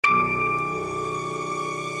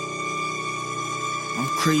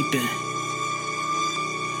creeping.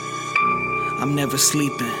 I'm never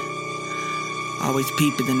sleeping. Always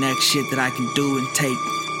peeping the next shit that I can do and take.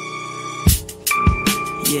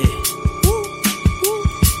 Yeah.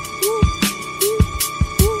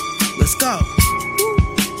 Let's go.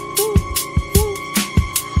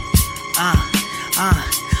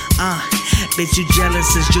 Bitch, you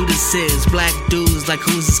jealous as Judas is. Black dudes like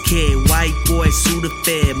who's his kid. White boy,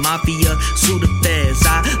 Sudafed. Mafia, Sudafeds.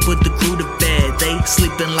 I put the crew to bed. They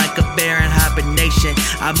sleeping like a bear in hibernation.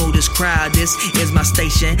 I move this crowd, this is my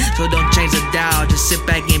station. So don't change the dial, just sit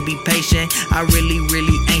back and be patient. I really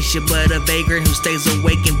ain't shit but a vagrant who stays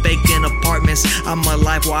awake in vacant apartments. I'm a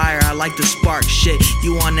live wire, I like to spark shit.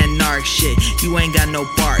 You on that narc shit, you ain't got no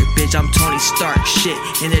bark, bitch. I'm Tony Stark shit,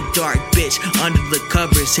 in the dark, bitch. Under the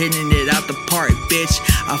covers, hitting it out the park, bitch.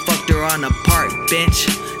 I fucked her on a park bench,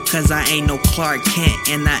 cause I ain't no Clark Kent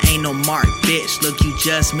and I ain't no Mark, bitch. Look, you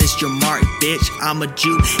just missed your mark, bitch. I'm a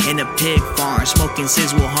Jew in a pig farm. Smoking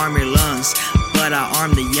cigs will harm your lungs, but I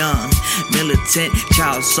arm the young. Militant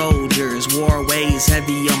child soldiers. War weighs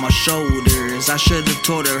heavy on my shoulders. I should've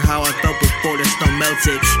told her how I felt before the snow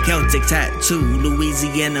melted. Celtic tattoo,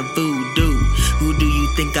 Louisiana voodoo. Who do you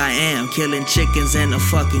think I am? Killing chickens in a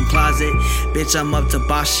fucking closet. Bitch, I'm up to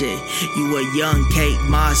boss shit. You a young Kate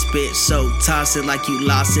Moss bitch, so toss it like you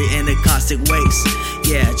lost it in a constant waste.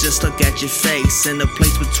 Yeah, just look at your face. In the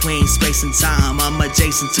place between space and time, I'm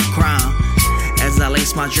adjacent to crime. As I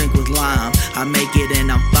lace my drink with lime, I make it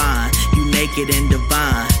and I'm fine. You naked and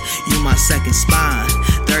divine, you my second spine.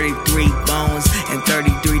 33 bones and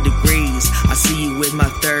 33 degrees. I see you with my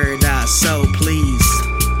third eye, so please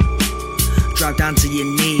drop down to your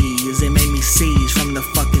knees and make me seize from the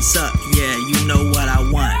fucking suck. Yeah, you know what I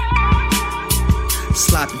want.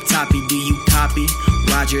 Sloppy toppy, do you copy?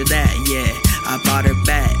 Roger that, yeah. I bought her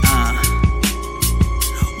back,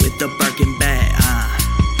 with the BirkenBag,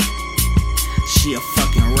 She a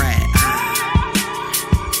fucking rat,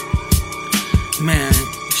 Man,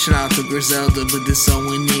 shout out to Griselda, but this song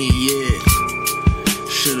we need, yeah.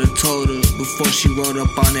 Should've told her before she rode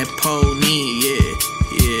up on that pony,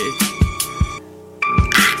 yeah.